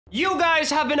You guys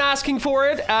have been asking for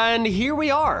it, and here we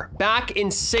are, back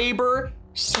in Saber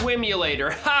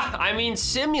Swimulator. Ha! I mean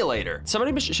simulator.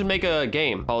 Somebody should make a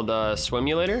game called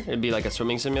Swimulator. It'd be like a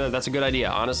swimming simulator. That's a good idea.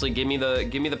 Honestly, give me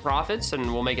the profits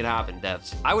and we'll make it happen,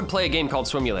 devs. I would play a game called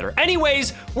Swimulator.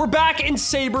 Anyways, we're back in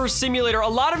Saber Simulator. A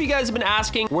lot of you guys have been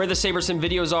asking where the Saber Sim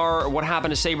videos are, or what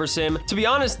happened to Saber Sim. To be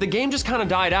honest, the game just kind of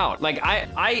died out. Like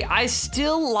I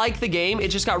still like the game.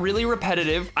 It just got really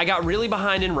repetitive. I got really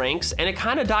behind in ranks and it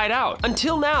kind of died out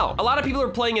until now. A lot of people are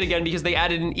playing it again because they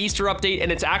added an Easter update and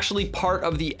it's actually part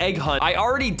of the egg hunt. I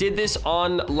already did this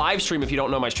on live stream. If you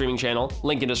don't know my streaming channel,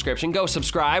 link in description. Go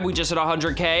subscribe. We just hit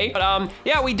 100K. But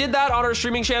yeah, we did that on our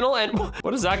streaming channel. And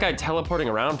what is that guy teleporting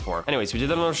around for? Anyways, we did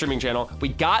that on our streaming channel. We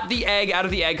got the egg out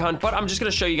of the egg hunt, but I'm just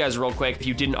gonna show you guys real quick if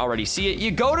you didn't already see it. You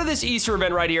go to this Easter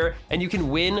event right here and you can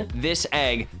win this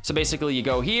egg. So basically you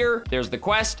go here, there's the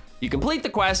quest, you complete the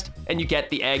quest and you get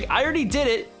the egg. I already did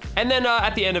it. And then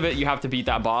at the end of it, you have to beat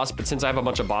that boss. But since I have a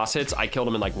bunch of boss hits, I killed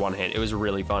him in like one hit. It was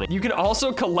really funny. You can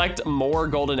also collect more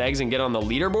golden eggs and get on the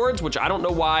leaderboards, which I don't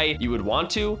know why you would want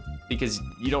to, because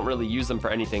you don't really use them for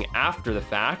anything after the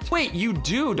fact. Wait, you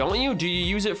do, don't you? Do you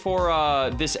use it for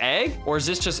this egg? Or is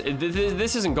this just,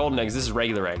 this isn't golden eggs, this is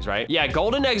regular eggs, right? Yeah,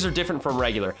 golden eggs are different from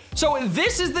regular. So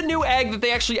this is the new egg that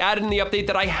they actually added in the update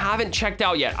that I haven't checked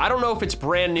out yet. I don't know if it's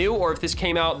brand new or if this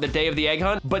came out the day of the egg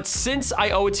hunt, but since I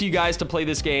owe it to you guys to play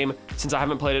this game, since I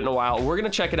haven't played it in a while, we're gonna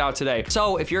check it out today.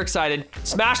 So if you're excited,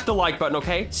 smash the like button,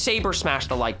 okay? Saber, smash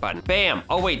the like button. Bam.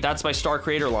 Oh wait, that's my Star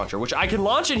Creator Launcher, which I can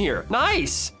launch in here.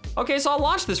 Nice. Okay, so I'll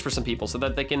launch this for some people so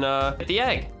that they can get the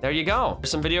egg. There you go.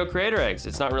 There's some video creator eggs.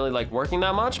 It's not really like working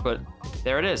that much, but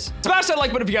there it is. Smash that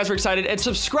like button if you guys are excited and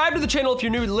subscribe to the channel if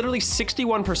you're new. Literally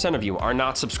 61% of you are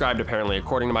not subscribed apparently,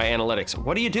 according to my analytics.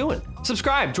 What are you doing?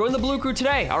 Subscribe, join the Blue Crew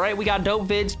today. All right, we got dope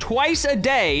vids twice a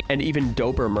day and even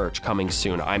doper merch coming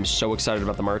soon. I'm so excited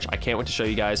about the merch. I can't wait to show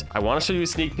you guys. I want to show you a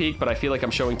sneak peek, but I feel like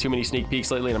I'm showing too many sneak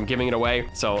peeks lately and I'm giving it away.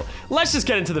 So let's just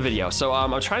get into the video. So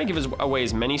I'm trying to give away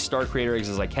as many Star Creator eggs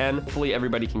as I can. Hopefully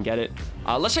everybody can get it.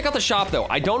 Let's check out the shop though.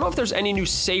 I don't know if there's any new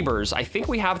sabers. I think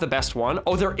we have the best one.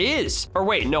 Oh, there is. Or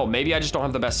wait, no, maybe I just don't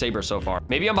have the best saber so far.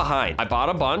 Maybe I'm behind. I bought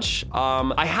a bunch.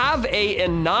 I have a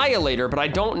annihilator, but I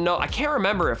don't know. I can't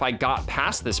remember if I got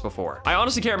past this before. I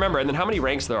honestly can't remember. And then how many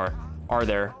ranks there are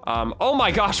there? Oh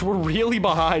my gosh, we're really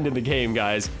behind in the game,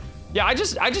 guys. Yeah, I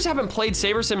just haven't played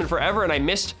Saber Sim in forever and I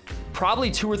missed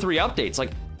probably 2 or 3 updates.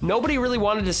 Like, nobody really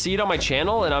wanted to see it on my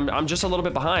channel and I'm just a little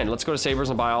bit behind. Let's go to Sabers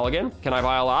and buy all again. Can I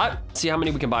buy a lot? See how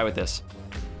many we can buy with this.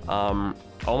 Oh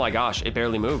my gosh, it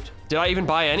barely moved. Did I even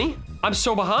buy any? I'm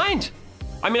so behind.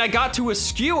 I mean, I got to a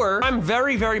skewer. I'm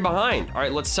very, very behind. All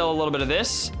right, let's sell a little bit of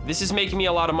this. This is making me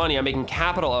a lot of money. I'm making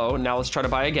capital O. Now let's try to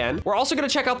buy again. We're also gonna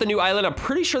check out the new island. I'm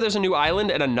pretty sure there's a new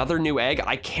island and another new egg.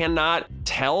 I cannot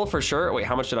tell for sure. Wait,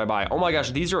 how much did I buy? Oh my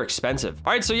gosh, these are expensive.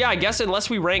 All right, so yeah, I guess unless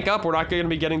we rank up, we're not gonna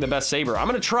be getting the best saber. I'm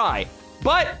gonna try,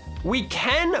 but we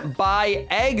can buy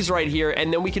eggs right here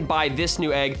and then we can buy this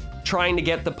new egg, trying to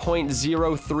get the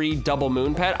 0.03 double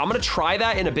moon pet. I'm gonna try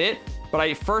that in a bit, but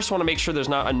I first wanna make sure there's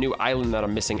not a new island that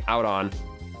I'm missing out on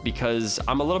because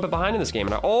I'm a little bit behind in this game.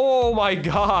 And oh my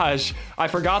gosh, I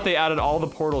forgot they added all the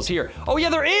portals here. Oh yeah,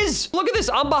 there is. Look at this,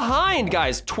 I'm behind,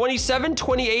 guys. 27,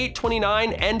 28,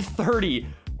 29, and 30.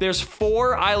 There's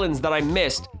 4 islands that I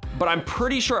missed, but I'm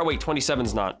pretty sure, oh wait,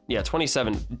 27's not. Yeah,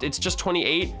 27, it's just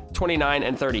 28, 29,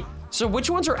 and 30. So which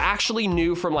ones are actually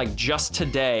new from like just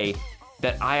today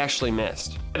that I actually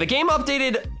missed? The game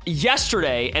updated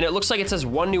yesterday and it looks like it says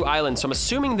 1 new island. So I'm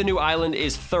assuming the new island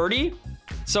is 30.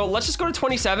 So let's just go to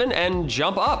 27 and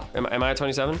jump up. Am I at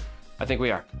 27? I think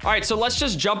we are. All right, so let's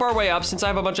just jump our way up. Since I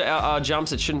have a bunch of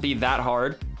jumps, it shouldn't be that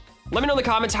hard. Let me know in the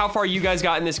comments how far you guys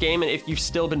got in this game and if you've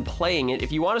still been playing it.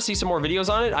 If you want to see some more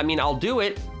videos on it, I mean, I'll do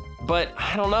it, but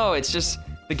I don't know. It's just,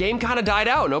 the game kind of died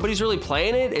out. Nobody's really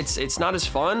playing it. It's not as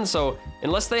fun. So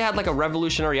unless they had like a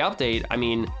revolutionary update, I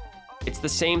mean, it's the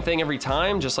same thing every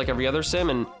time, just like every other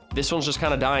sim, and this one's just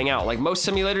kind of dying out. Like most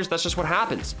simulators, that's just what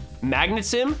happens. Magnet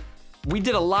Sim, we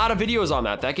did a lot of videos on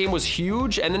that. That game was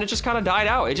huge, and then it just kind of died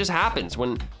out. It just happens.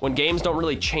 When games don't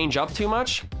really change up too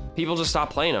much, people just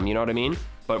stop playing them, you know what I mean?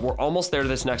 But we're almost there to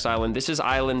this next island. This is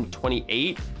island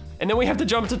 28, and then we have to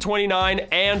jump to 29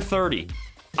 and 30.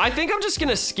 I think I'm just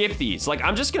gonna skip these. Like,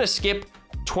 I'm just gonna skip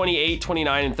 28,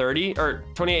 29, and 30, or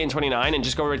 28 and 29, and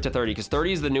just go right to 30, because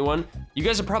 30 is the new one. You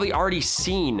guys have probably already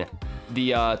seen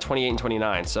the 28 and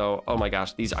 29, so, oh my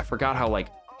gosh, these, I forgot how, like,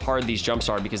 hard these jumps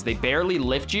are, because they barely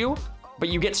lift you, but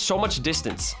you get so much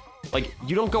distance. Like,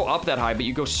 you don't go up that high, but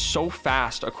you go so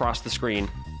fast across the screen.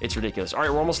 It's ridiculous. All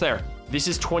right, we're almost there. This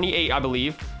is 28, I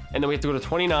believe. and then we have to go to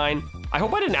 29. I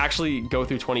hope I didn't actually go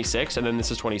through 26, and then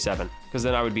this is 27, because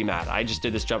then I would be mad. I just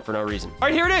did this jump for no reason. All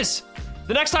right, here it is.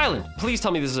 The next island. Please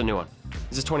tell me this is a new one.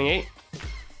 Is this 28?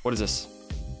 What is this?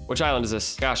 Which island is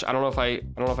this? Gosh, I don't know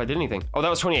if I did anything. Oh, that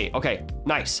was 28. Okay,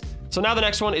 nice. So now the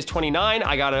next one is 29.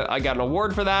 I got an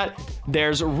award for that.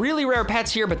 There's really rare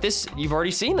pets here, but this, you've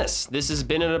already seen this. This has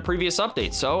been in a previous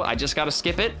update, so I just gotta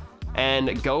skip it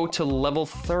and go to level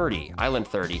 30, island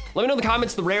 30. Let me know in the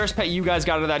comments the rarest pet you guys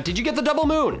got out of that. Did you get the double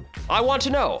moon? I want to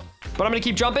know. But I'm gonna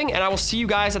keep jumping, and I will see you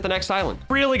guys at the next island.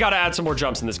 Really gotta add some more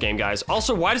jumps in this game, guys.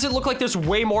 Also, why does it look like there's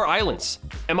way more islands?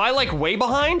 Am I like way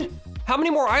behind? How many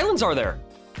more islands are there?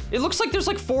 It looks like there's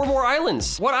like 4 more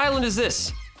islands. What island is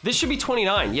this? This should be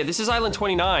 29. Yeah, this is island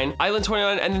 29. Island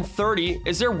 29 and then 30.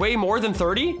 Is there way more than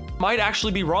 30? Might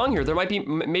actually be wrong here. There might be,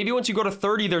 maybe once you go to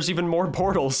 30, there's even more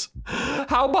portals.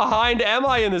 How behind am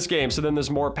I in this game? So then there's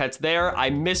more pets there. I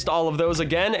missed all of those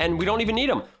again, and we don't even need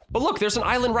them. But look, there's an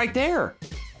island right there.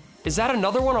 Is that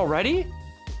another one already?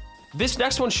 This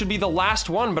next one should be the last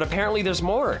one, but apparently there's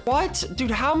more. What?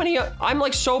 Dude, how many? I'm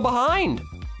like so behind.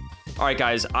 All right,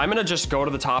 guys, I'm gonna just go to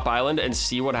the top island and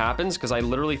see what happens, because I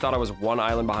literally thought I was 1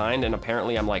 island behind, and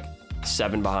apparently I'm like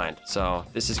 7 behind. So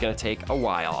this is gonna take a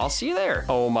while. I'll see you there.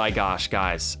 Oh my gosh,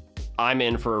 guys. I'm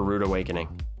in for a rude awakening.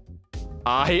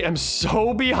 I am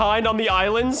so behind on the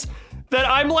islands that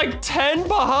I'm like 10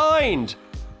 behind.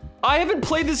 I haven't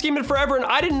played this game in forever, and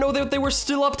I didn't know that they were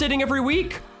still updating every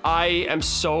week. I am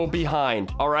so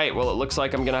behind. All right, well, it looks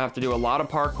like I'm gonna have to do a lot of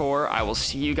parkour. I will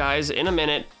see you guys in a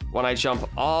minute when I jump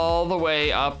all the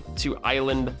way up to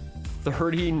island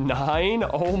 39.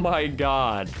 Oh my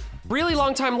God. Really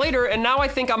long time later, and now I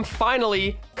think I'm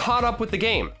finally caught up with the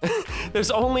game. There's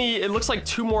only, it looks like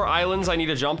 2 more islands I need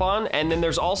to jump on, and then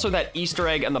there's also that Easter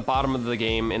egg in the bottom of the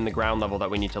game in the ground level that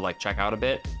we need to like check out a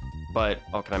bit. But,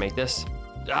 oh, can I make this?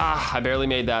 Ah, I barely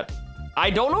made that. I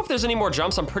don't know if there's any more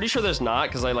jumps. I'm pretty sure there's not,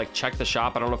 because I like checked the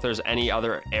shop. I don't know if there's any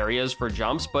other areas for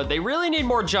jumps, but they really need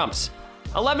more jumps.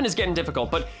 11 is getting difficult,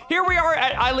 but here we are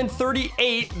at island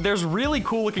 38. There's really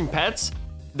cool looking pets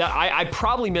that I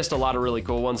probably missed a lot of really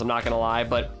cool ones, I'm not gonna lie,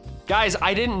 but guys,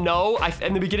 I didn't know.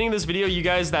 In the beginning of this video, you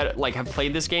guys that like have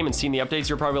played this game and seen the updates,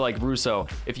 you're probably like, Russo,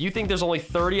 if you think there's only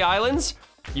 30 islands,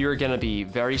 you're gonna be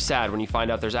very sad when you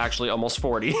find out there's actually almost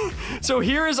 40. So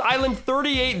here is island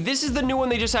 38. This is the new one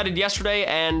they just added yesterday,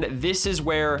 and this is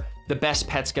where the best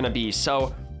pet's gonna be.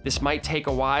 So this might take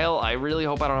a while. I really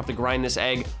hope I don't have to grind this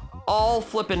egg all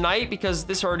flippin' night, because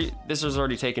this has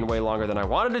already taken way longer than I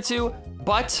wanted it to,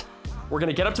 but we're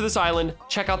gonna get up to this island,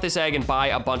 check out this egg, and buy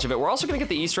a bunch of it. We're also gonna get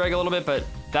the Easter egg a little bit, but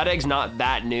that egg's not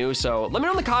that new, so let me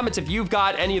know in the comments if you've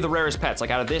got any of the rarest pets,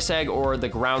 like out of this egg or the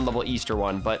ground level Easter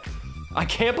one. But I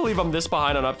can't believe I'm this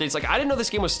behind on updates. Like, I didn't know this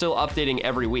game was still updating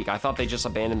every week. I thought they just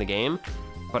abandoned the game,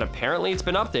 but apparently it's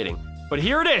been updating. But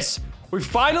here it is. We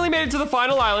finally made it to the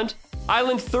final island,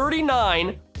 island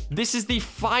 39. This is the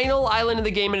final island in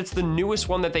the game, and it's the newest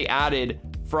one that they added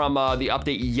from the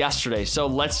update yesterday. So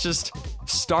let's just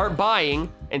start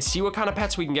buying and see what kind of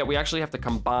pets we can get. We actually have to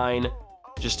combine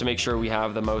just to make sure we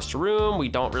have the most room. We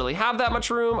don't really have that much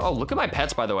room. Oh, look at my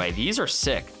pets, by the way. These are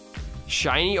sick.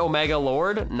 Shiny Omega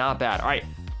Lord, not bad. All right,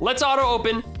 let's auto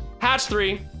open. Hatch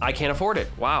 3, I can't afford it.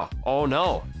 Wow, oh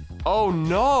no. Oh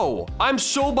no, I'm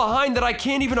so behind that I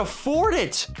can't even afford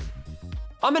it.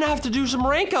 I'm gonna have to do some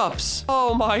rank ups.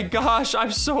 Oh my gosh,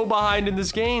 I'm so behind in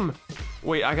this game.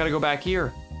 Wait, I gotta go back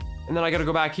here. And then I gotta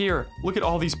go back here. Look at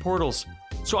all these portals.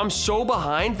 So I'm so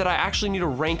behind that I actually need to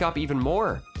rank up even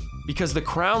more. Because the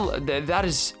crown, that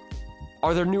is,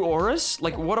 are there new auras?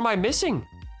 Like, what am I missing?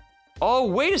 Oh,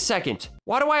 wait a second.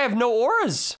 Why do I have no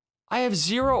auras? I have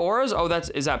 0 auras? Oh,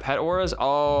 is that pet auras?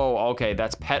 Oh, okay,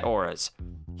 that's pet auras.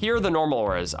 Here are the normal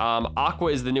auras.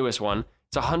 Aqua is the newest one.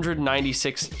 It's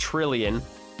 196 trillion.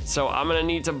 So I'm gonna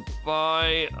need to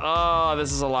buy, oh,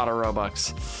 this is a lot of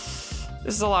Robux.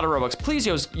 This is a lot of Robux. Please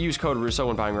use code Russo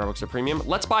when buying Robux or Premium.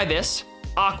 Let's buy this.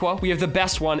 Aqua, we have the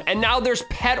best one. And now there's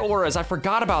pet auras, I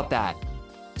forgot about that.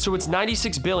 So it's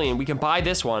 96 billion, we can buy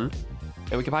this one.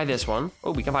 And we can buy this one.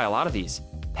 Oh, we can buy a lot of these.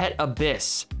 Pet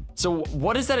Abyss. So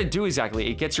what does that do exactly?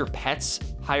 It gets your pets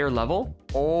higher level?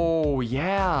 Oh,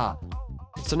 yeah.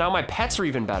 So now my pets are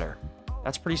even better.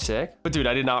 That's pretty sick. But dude,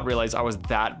 I did not realize I was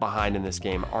that behind in this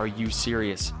game. Are you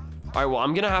serious? All right, well,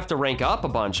 I'm gonna have to rank up a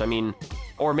bunch. I mean,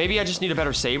 or maybe I just need a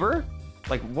better Saber?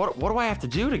 Like, what do I have to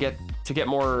do to get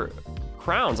more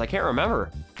crowns? I can't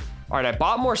remember. All right, I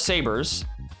bought more Sabers.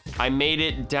 I made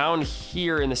it down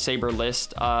here in the Saber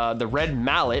list. The red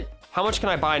mallet. How much can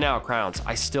I buy now, crowns?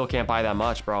 I still can't buy that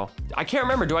much, bro. I can't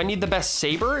remember. Do I need the best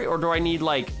Saber, or do I need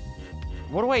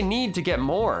what do I need to get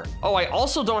more? Oh, I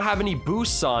also don't have any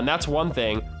boosts on. That's one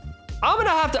thing. I'm gonna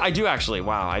have to, I do actually,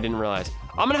 wow, I didn't realize.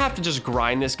 I'm gonna have to just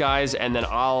grind this, guys, and then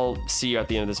I'll see you at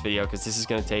the end of this video because this is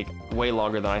gonna take way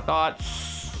longer than I thought.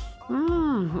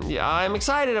 Yeah, I'm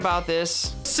excited about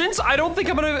this. Since I don't think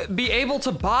I'm gonna be able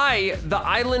to buy the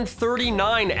Island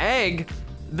 39 egg,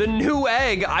 the new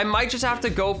egg, I might just have to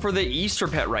go for the Easter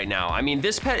pet right now. I mean,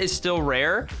 this pet is still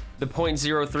rare, the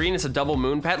 0.03, and it's a double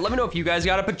moon pet. Let me know if you guys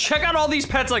got it, but check out all these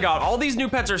pets I got. All these new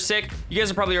pets are sick. You guys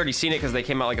have probably already seen it because they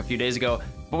came out like a few days ago.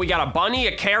 But we got a bunny,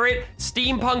 a carrot,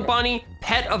 steampunk bunny,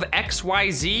 pet of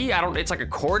XYZ. It's like a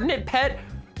coordinate pet,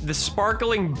 the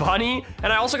sparkling bunny,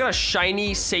 and I also got a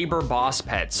shiny Saber boss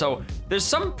pet. So there's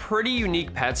some pretty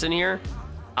unique pets in here.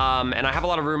 And I have a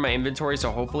lot of room in my inventory,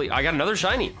 so hopefully, I got another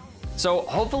shiny. So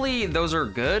hopefully those are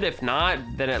good. If not,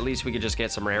 then at least we could just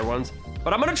get some rare ones.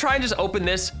 But I'm gonna try and just open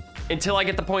this until I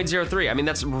get the 0.03. I mean,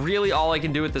 that's really all I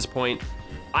can do at this point.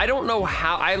 I don't know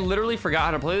how, I literally forgot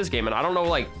how to play this game, and I don't know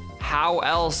like how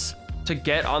else to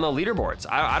get on the leaderboards.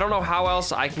 I don't know how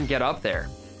else I can get up there.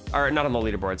 Or not on the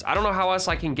leaderboards. I don't know how else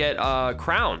I can get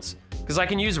crowns, because I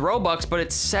can use Robux, but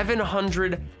it's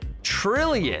 700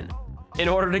 trillion in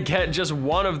order to get just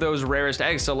one of those rarest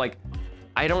eggs. So like,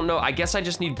 I don't know, I guess I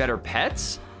just need better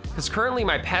pets, because currently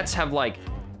my pets have like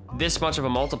this much of a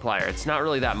multiplier. It's not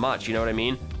really that much, you know what I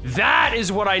mean? That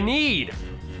is what I need.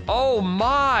 Oh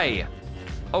my.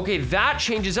 Okay, that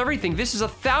changes everything. This is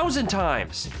 1,000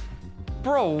 times.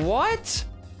 Bro, what?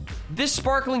 This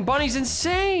sparkling bunny's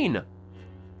insane.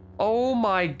 Oh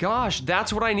my gosh,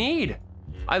 that's what I need.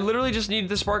 I literally just need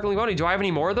the sparkling bunny. Do I have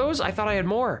any more of those? I thought I had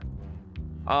more.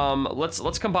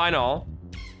 Let's combine all.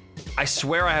 I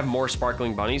swear I have more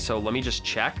sparkling bunnies, so let me just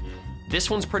check. This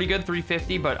one's pretty good,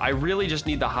 350, but I really just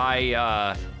need the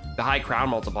high crown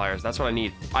multipliers. That's what I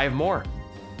need. I have more.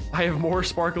 I have more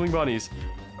sparkling bunnies.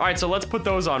 All right, so let's put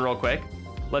those on real quick.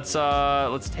 Let's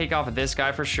take off this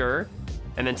guy for sure,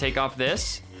 and then take off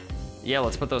this. Yeah,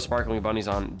 let's put those sparkling bunnies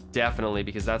on, definitely,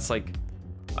 because that's like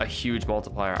a huge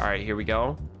multiplier. All right, here we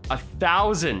go.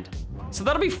 1,000. So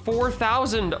that'll be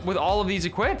 4,000 with all of these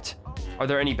equipped. Are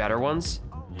there any better ones?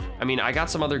 I mean, I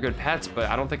got some other good pets, but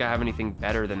I don't think I have anything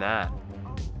better than that.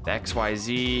 The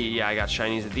XYZ, yeah, I got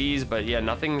shinies of these, but yeah,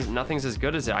 nothing's as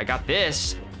good as it. I got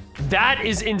this. That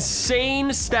is insane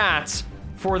stats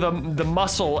for the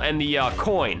muscle and the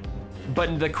coin,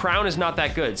 but the crown is not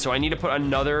that good. So I need to put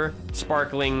another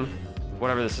sparkling,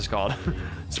 whatever this is called,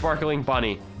 sparkling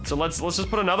bunny. So let's just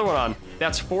put another one on.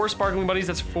 That's 4 sparkling bunnies.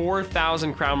 That's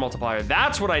 4,000 crown multiplier.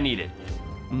 That's what I needed.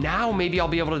 Now maybe I'll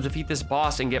be able to defeat this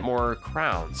boss and get more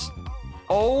crowns.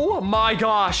 Oh my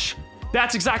gosh.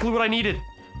 That's exactly what I needed.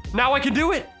 Now I can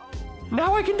do it.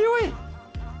 Now I can do it.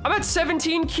 I'm at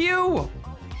 17Q.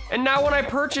 And now when I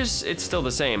purchase, it's still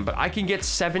the same, but I can get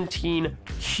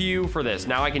 17Q for this.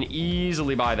 Now I can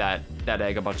easily buy that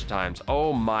egg a bunch of times.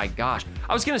 Oh my gosh.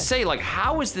 I was gonna say, like,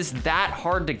 how is this that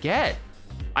hard to get?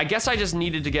 I guess I just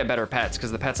needed to get better pets because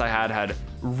the pets I had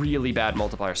really bad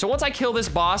multipliers. So once I kill this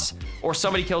boss or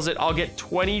somebody kills it, I'll get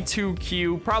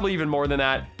 22Q, probably even more than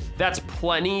that. That's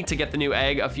plenty to get the new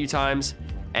egg a few times.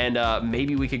 And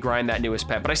maybe we could grind that newest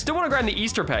pet, but I still want to grind the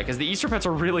Easter pet because the Easter pets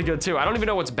are really good too. I don't even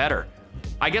know what's better.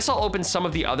 I guess I'll open some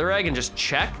of the other egg and just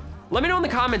check. Let me know in the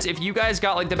comments if you guys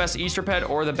got like the best Easter pet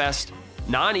or the best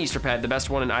non-Easter pet, the best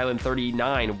one in Island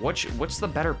 39. What's the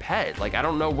better pet? Like, I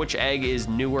don't know which egg is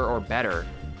newer or better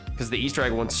because the Easter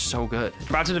egg one's so good. We're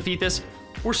about to defeat this.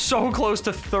 We're so close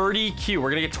to 30Q. We're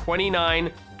gonna get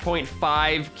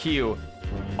 29.5Q.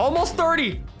 Almost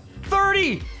 30.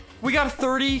 30! We got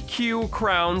 30Q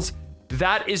crowns.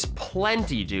 That is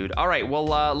plenty, dude. All right,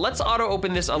 well, let's auto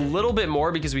open this a little bit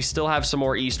more because we still have some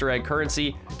more Easter egg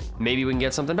currency. Maybe we can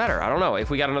get something better. I don't know. If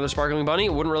we got another sparkling bunny,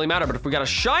 it wouldn't really matter. But if we got a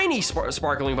shiny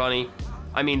sparkling bunny,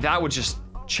 I mean, that would just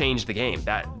change the game.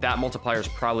 That multiplier is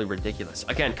probably ridiculous.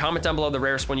 Again, comment down below the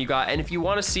rarest one you got. And if you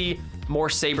want to see more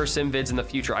Saber Sim vids in the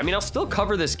future, I mean, I'll still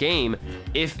cover this game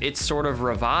if it's sort of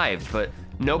revived, but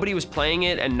nobody was playing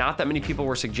it and not that many people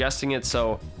were suggesting it.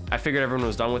 So I figured everyone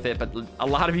was done with it, but a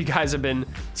lot of you guys have been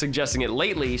suggesting it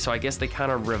lately, so I guess they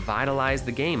kind of revitalized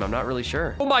the game. I'm not really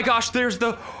sure. Oh my gosh, there's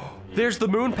the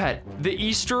moon pet, the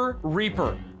Easter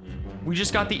Reaper. We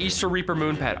just got the Easter Reaper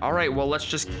moon pet. All right, well, let's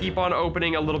just keep on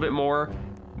opening a little bit more.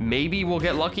 Maybe we'll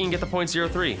get lucky and get the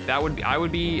 0.03. That would be,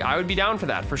 I would be down for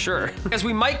that for sure. Because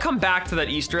we might come back to that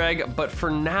Easter egg, but for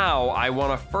now, I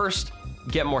want to first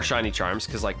get more shiny charms,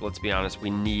 because like, let's be honest, we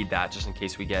need that just in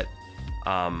case we get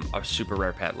a super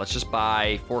rare pet. Let's just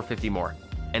buy 450 more.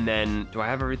 And then do I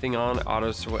have everything on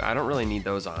auto? I don't really need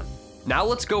those on. Now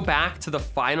let's go back to the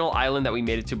final island that we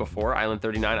made it to before, Island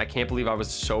 39. I can't believe I was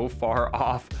so far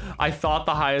off. I thought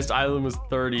the highest island was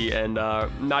 30 and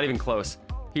not even close.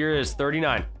 Here is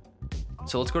 39.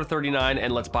 So let's go to 39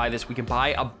 and let's buy this. We can buy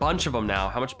a bunch of them now.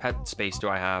 How much pet space do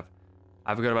I have?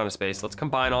 I have a good amount of space. Let's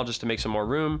combine all just to make some more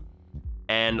room.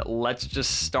 And let's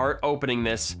just start opening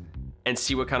this and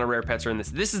see what kind of rare pets are in this.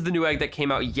 This is the new egg that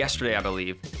came out yesterday, I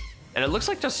believe. And it looks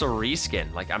like just a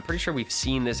reskin. Like, I'm pretty sure we've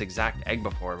seen this exact egg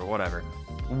before, but whatever.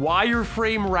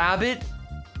 Wireframe rabbit?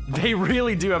 They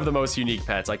really do have the most unique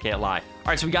pets, I can't lie. All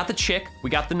right, so we got the chick. We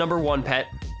got the #1 pet.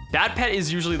 That pet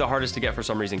is usually the hardest to get for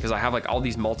some reason because I have like all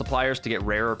these multipliers to get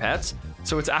rarer pets.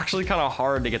 So it's actually kind of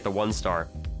hard to get the 1-star.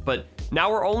 But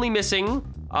now we're only missing,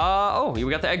 oh, we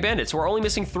got the egg bandit. So we're only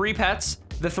missing 3 pets.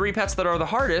 The 3 pets that are the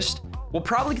hardest, we'll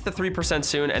probably get the 3%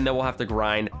 soon, and then we'll have to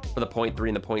grind for the 0.3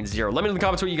 and the 0.0. Let me know in the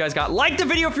comments what you guys got. Like the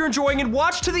video if you're enjoying and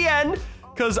watch to the end,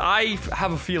 because I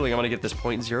have a feeling I'm gonna get this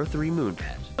 0.03 moon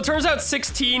pet. It turns out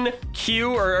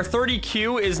 16Q or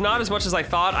 30Q is not as much as I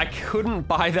thought. I couldn't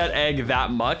buy that egg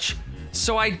that much,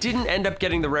 so I didn't end up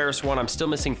getting the rarest one. I'm still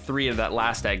missing 3 of that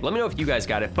last egg. Let me know if you guys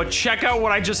got it, but check out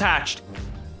what I just hatched.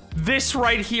 This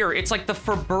right here, it's like the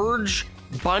Faberge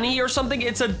bunny or something.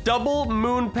 It's a double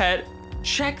moon pet.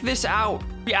 Check this out.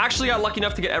 We actually got lucky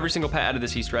enough to get every single pet out of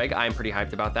this Easter egg. I am pretty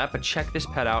hyped about that, but check this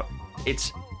pet out.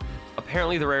 It's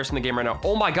apparently the rarest in the game right now.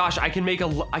 Oh my gosh, I can make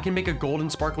a golden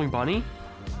sparkling bunny.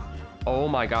 Oh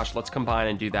my gosh, let's combine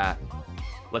and do that.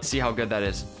 Let's see how good that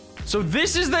is. So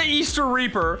this is the Easter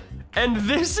Reaper, and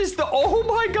this is the, oh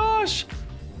my gosh,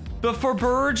 the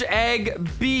Faberge egg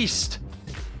beast.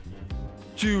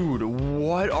 Dude,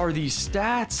 what are these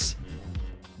stats?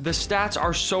 The stats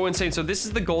are so insane. So this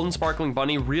is the golden sparkling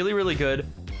bunny, really, really good.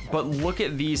 But look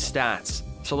at these stats.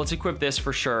 So let's equip this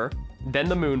for sure. Then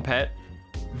the moon pet.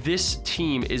 This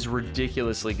team is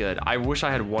ridiculously good. I wish I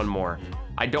had one more.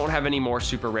 I don't have any more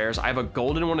super rares. I have a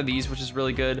golden one of these, which is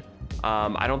really good.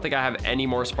 I don't think I have any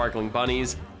more sparkling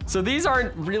bunnies. So these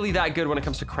aren't really that good when it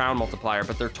comes to crown multiplier,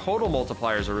 but their total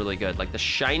multipliers are really good. Like the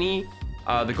shiny,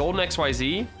 the golden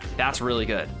XYZ, that's really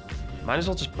good. Might as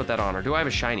well just put that on. Or do I have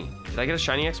a shiny? Did I get a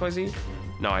shiny XYZ?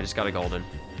 No, I just got a golden.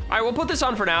 All right, we'll put this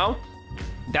on for now.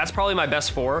 That's probably my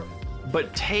best 4.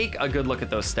 But take a good look at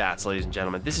those stats, ladies and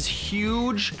gentlemen. This is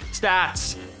huge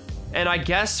stats. And I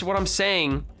guess what I'm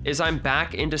saying is I'm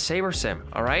back into Saber Sim,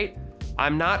 all right?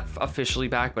 I'm not officially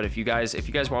back, but if you guys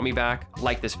want me back,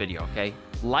 like this video, okay?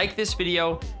 Like this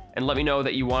video and let me know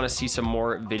that you want to see some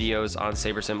more videos on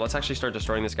Saber Sim. Let's actually start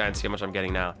destroying this guy and see how much I'm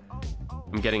getting now.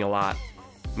 I'm getting a lot.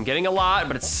 I'm getting a lot,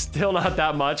 but it's still not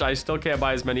that much. I still can't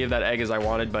buy as many of that egg as I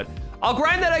wanted, but I'll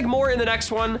grind that egg more in the next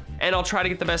one, and I'll try to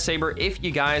get the best Saber. If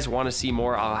you guys want to see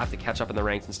more, I'll have to catch up in the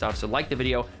ranks and stuff. So like the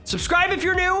video, subscribe if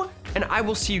you're new, and I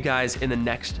will see you guys in the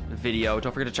next video.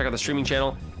 Don't forget to check out the streaming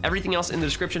channel. Everything else in the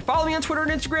description. Follow me on Twitter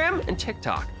and Instagram and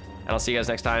TikTok. And I'll see you guys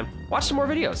next time. Watch some more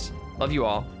videos. Love you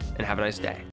all, and have a nice day.